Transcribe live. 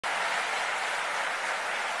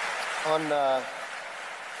On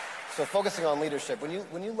so focusing on leadership,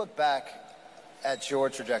 when you look back at your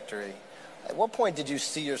trajectory, at what point did you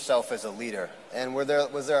see yourself as a leader? And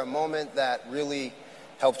was there a moment that really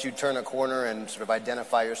helped you turn a corner and sort of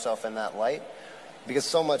identify yourself in that light? Because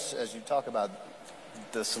so much, as you talk about,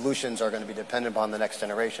 the solutions are going to be dependent upon the next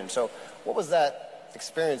generation. So what was that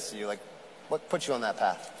experience to you? Like, what put you on that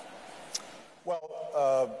path?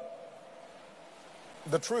 Well,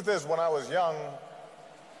 the truth is, when I was young,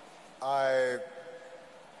 I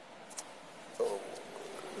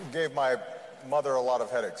gave my mother a lot of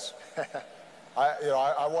headaches.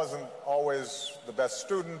 I wasn't always the best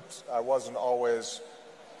student. I wasn't always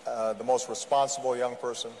the most responsible young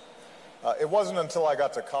person. It wasn't until I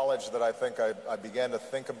got to college that I think I began to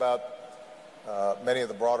think about many of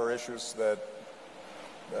the broader issues that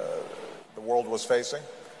the world was facing.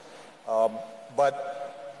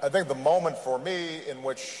 But I think the moment for me in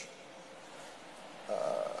which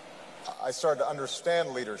I started to understand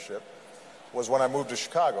leadership was when I moved to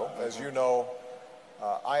Chicago. As you know,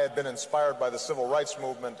 I had been inspired by the civil rights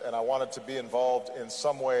movement, and I wanted to be involved in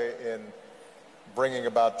some way in bringing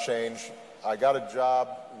about change. I got a job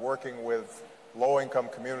working with low-income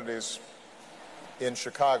communities in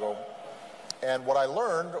Chicago, and what I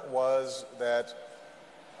learned was that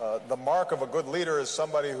the mark of a good leader is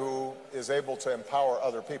somebody who is able to empower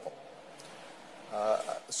other people.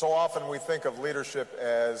 So often we think of leadership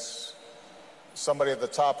as somebody at the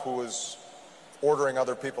top who is ordering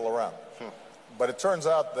other people around. But it turns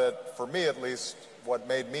out that, for me at least, what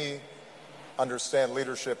made me understand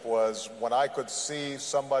leadership was when I could see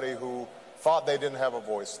somebody who thought they didn't have a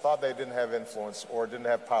voice, thought they didn't have influence or didn't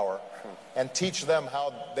have power, and teach them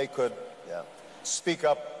how they could speak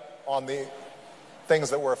up on the things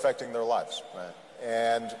that were affecting their lives. Right.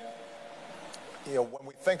 And when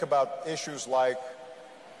we think about issues like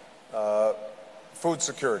food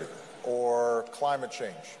security or climate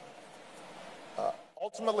change,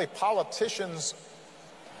 ultimately politicians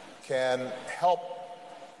can help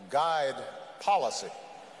guide policy.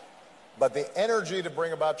 But the energy to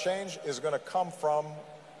bring about change is going to come from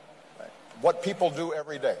what people do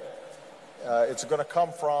every day. It's going to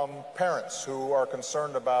come from parents who are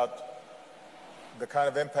concerned about the kind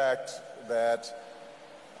of impact that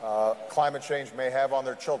climate change may have on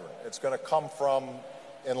their children. It's going to come from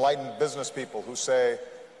enlightened business people who say,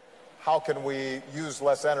 how can we use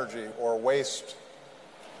less energy or waste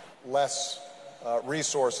less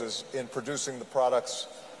resources in producing the products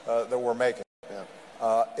that we're making?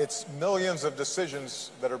 It's millions of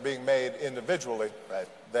decisions that are being made individually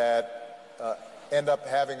that end up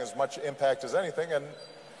having as much impact as anything, and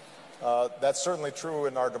that's certainly true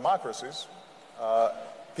in our democracies.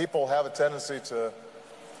 People have a tendency to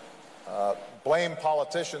blame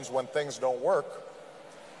politicians when things don't work,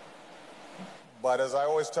 but as I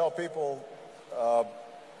always tell people,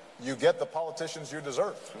 you get the politicians you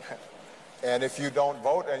deserve. And if you don't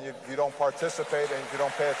vote and you don't participate and if you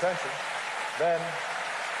don't pay attention, then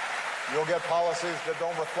you'll get policies that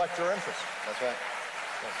don't reflect your interests. That's right.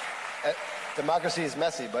 Yes. Democracy is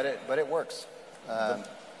messy, but it works.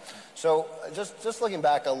 So just looking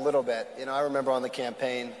back a little bit, I remember on the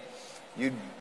campaign, you'd